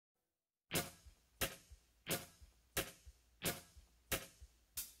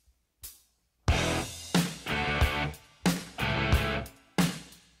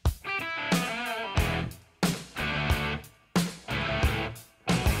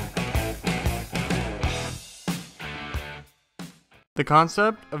The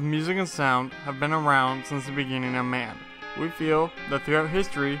concept of music and sound have been around since the beginning of man. We feel that throughout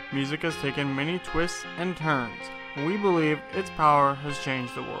history, music has taken many twists and turns, and we believe its power has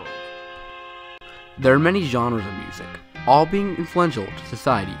changed the world. There are many genres of music, all being influential to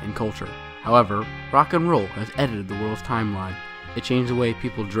society and culture. However, rock and roll has edited the world's timeline. It changed the way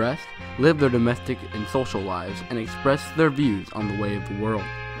people dressed, lived their domestic and social lives, and expressed their views on the way of the world.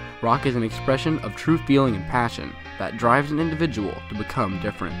 Rock is an expression of true feeling and passion that drives an individual to become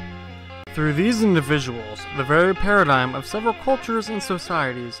different. Through these individuals, the very paradigm of several cultures and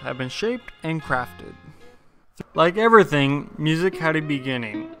societies have been shaped and crafted. Like everything, music had a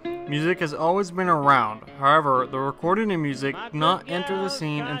beginning. Music has always been around. However, the recording of music did not enter the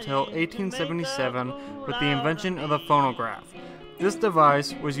scene until 1877 with the invention of the phonograph. This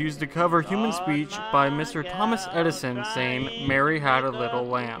device was used to cover human speech by Mr. Thomas Edison saying, "Mary had a little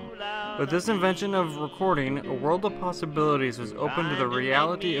lamb." With this invention of recording, a world of possibilities was opened to the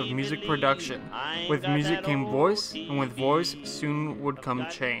reality of music production. With music came voice, and with voice soon would come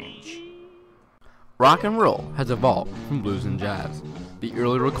change. Rock and roll has evolved from blues and jazz. The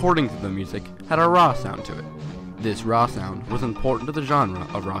early recordings of the music had a raw sound to it. This raw sound was important to the genre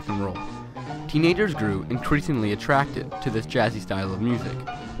of rock and roll. Teenagers grew increasingly attracted to this jazzy style of music,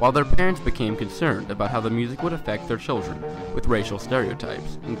 while their parents became concerned about how the music would affect their children, with racial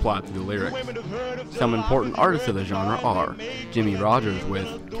stereotypes implied through the lyrics. Some important artists of the genre are Jimmie Rodgers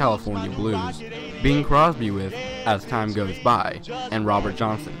with California Blues, Bing Crosby with As Time Goes By, and Robert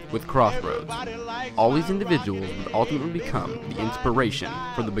Johnson with Crossroads. All these individuals would ultimately become the inspiration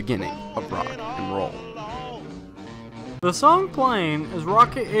for the beginning of rock and roll. The song playing is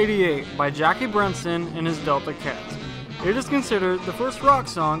Rocket 88 by Jackie Brenston and his Delta Cats. It is considered the first rock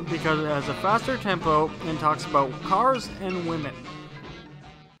song because it has a faster tempo and talks about cars and women.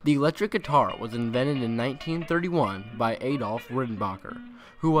 The electric guitar was invented in 1931 by Adolf Rickenbacker,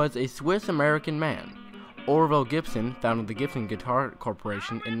 who was a Swiss-American man. Orville Gibson founded the Gibson Guitar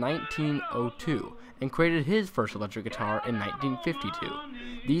Corporation in 1902 and created his first electric guitar in 1952.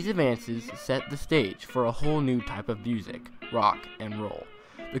 These advances set the stage for a whole new type of music, rock and roll.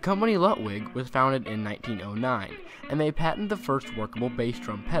 The company Ludwig was founded in 1909, and they patented the first workable bass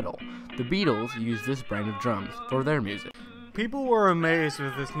drum pedal. The Beatles used this brand of drums for their music. People were amazed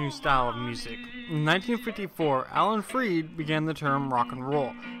with this new style of music. In 1954, Alan Freed began the term rock and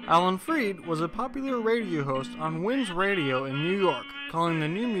roll. Alan Freed was a popular radio host on Winds Radio in New York, calling the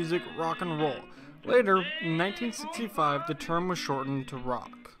new music rock and roll. Later, in 1965, the term was shortened to rock.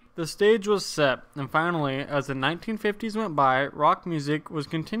 The stage was set, and finally, as the 1950s went by, rock music was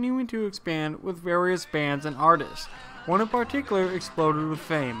continuing to expand with various bands and artists. One in particular exploded with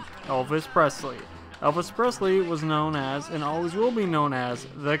fame, Elvis Presley. Elvis Presley was known as, and always will be known as,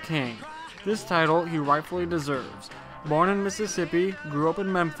 the King. This title he rightfully deserves. Born in Mississippi, grew up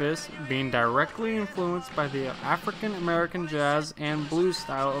in Memphis, being directly influenced by the African American jazz and blues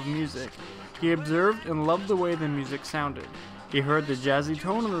style of music. He observed and loved the way the music sounded. He heard the jazzy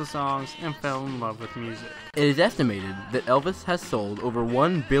tone of the songs and fell in love with music. It is estimated that Elvis has sold over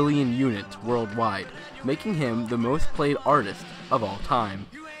 1 billion units worldwide, making him the most played artist of all time.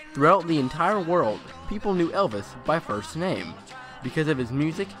 Throughout the entire world, people knew Elvis by first name because of his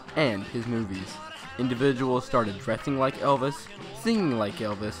music and his movies. Individuals started dressing like Elvis, singing like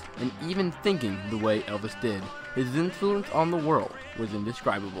Elvis, and even thinking the way Elvis did. His influence on the world was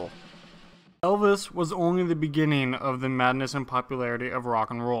indescribable. Elvis was only the beginning of the madness and popularity of rock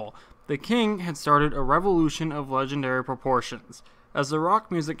and roll. The King had started a revolution of legendary proportions. As the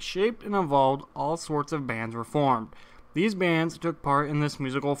rock music shaped and evolved, all sorts of bands were formed. These bands took part in this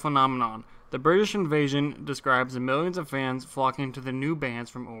musical phenomenon. The British Invasion describes the millions of fans flocking to the new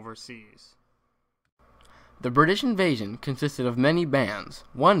bands from overseas. The British Invasion consisted of many bands,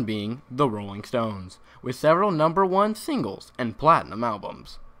 one being the Rolling Stones, with several #1 singles and platinum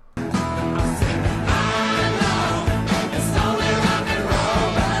albums.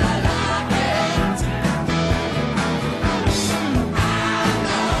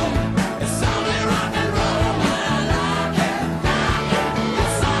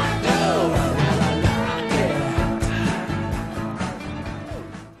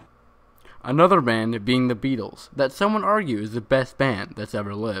 Another band being the Beatles, that some would argue is the best band that's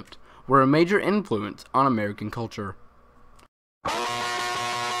ever lived, were a major influence on American culture.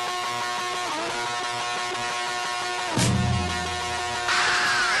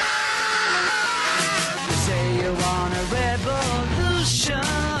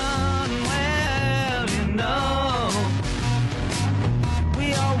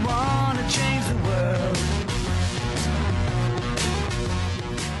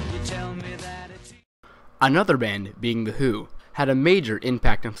 Another band being The Who had a major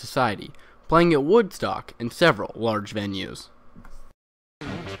impact on society, playing at Woodstock and several large venues.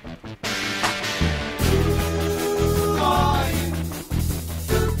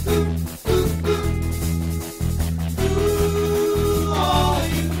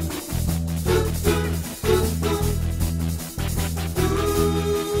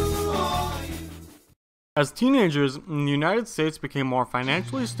 As teenagers in the United States became more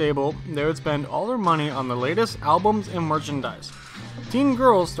financially stable, they would spend all their money on the latest albums and merchandise. Teen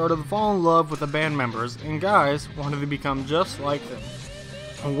girls started to fall in love with the band members, and guys wanted to become just like them.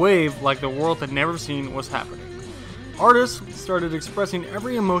 A wave like the world had never seen was happening. Artists started expressing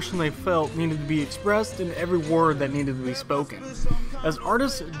every emotion they felt needed to be expressed and every word that needed to be spoken. As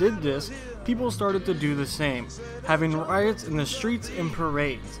artists did this, people started to do the same, having riots in the streets and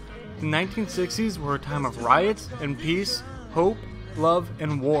parades. The 1960s were a time of riots and peace, hope, love,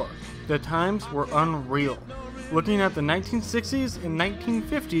 and war. The times were unreal. Looking at the 1960s and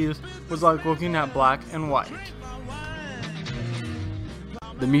 1950s was like looking at black and white.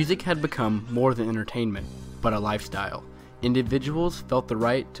 The music had become more than entertainment, but a lifestyle. Individuals felt the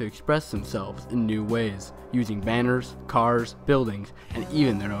right to express themselves in new ways, using banners, cars, buildings, and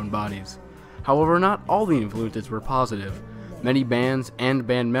even their own bodies. However, not all the influences were positive. Many bands and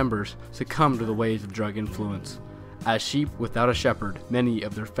band members succumbed to the ways of drug influence. As sheep without a shepherd, many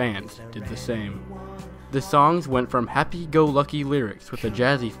of their fans did the same. The songs went from happy-go-lucky lyrics with a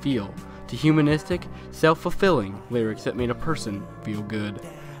jazzy feel to humanistic, self-fulfilling lyrics that made a person feel good.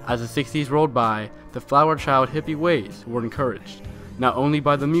 As the 60s rolled by, the flower child hippie ways were encouraged, not only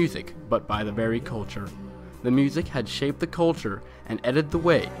by the music, but by the very culture. The music had shaped the culture and edited the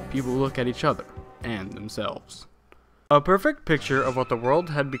way people look at each other and themselves. A perfect picture of what the world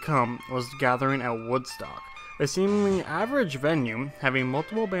had become was the gathering at Woodstock. A seemingly average venue, having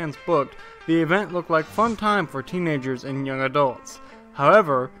multiple bands booked, the event looked like fun time for teenagers and young adults.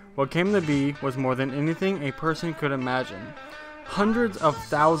 However, what came to be was more than anything a person could imagine. Hundreds of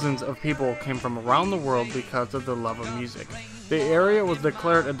thousands of people came from around the world because of the love of music. The area was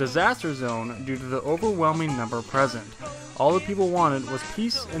declared a disaster zone due to the overwhelming number present. All the people wanted was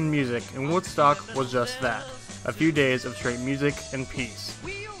peace and music, and Woodstock was just that. A few days of straight music and peace.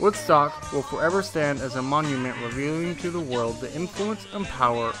 Woodstock will forever stand as a monument revealing to the world the influence and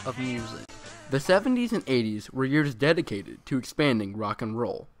power of music. The 70s and 80s were years dedicated to expanding rock and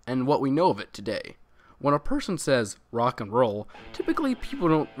roll, and what we know of it today. When a person says rock and roll, typically people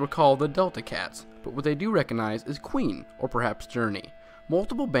don't recall the Delta Cats, but what they do recognize is Queen, or perhaps Journey.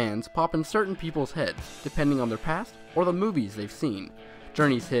 Multiple bands pop in certain people's heads, depending on their past or the movies they've seen.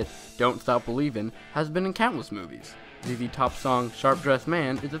 Journey's hit, Don't Stop Believin', has been in countless movies. ZZ Top's song, Sharp Dressed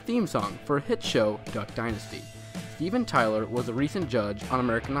Man, is a theme song for a hit show, Duck Dynasty. Steven Tyler was a recent judge on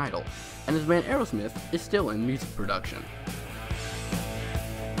American Idol, and his band Aerosmith is still in music production.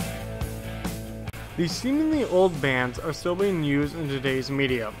 These seemingly old bands are still being used in today's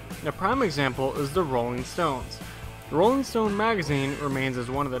media. A prime example is the Rolling Stones. The Rolling Stone magazine remains as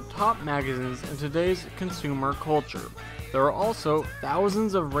one of the top magazines in today's consumer culture. There are also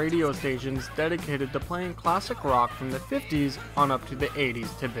thousands of radio stations dedicated to playing classic rock from the 50s on up to the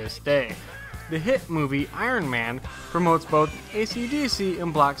 80s to this day. The hit movie Iron Man promotes both AC/DC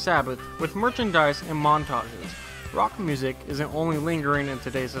and Black Sabbath with merchandise and montages. Rock music isn't only lingering in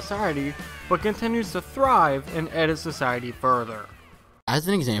today's society, but continues to thrive and edit society further. As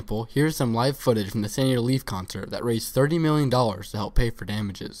an example, here's some live footage from the San Diego Leaf concert that raised $30 million to help pay for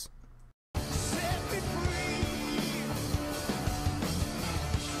damages.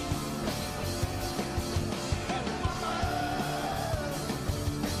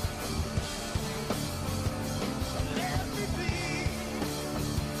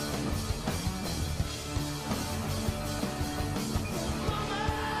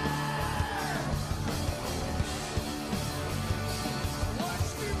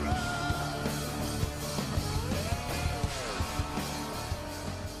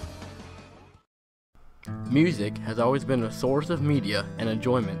 Music has always been a source of media and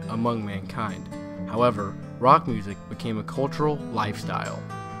enjoyment among mankind. However, rock music became a cultural lifestyle.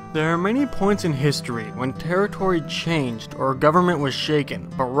 There are many points in history when territory changed or a government was shaken,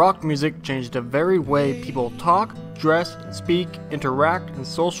 but rock music changed the very way people talk, dress, speak, interact, and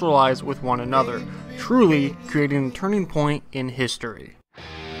socialize with one another, truly creating a turning point in history.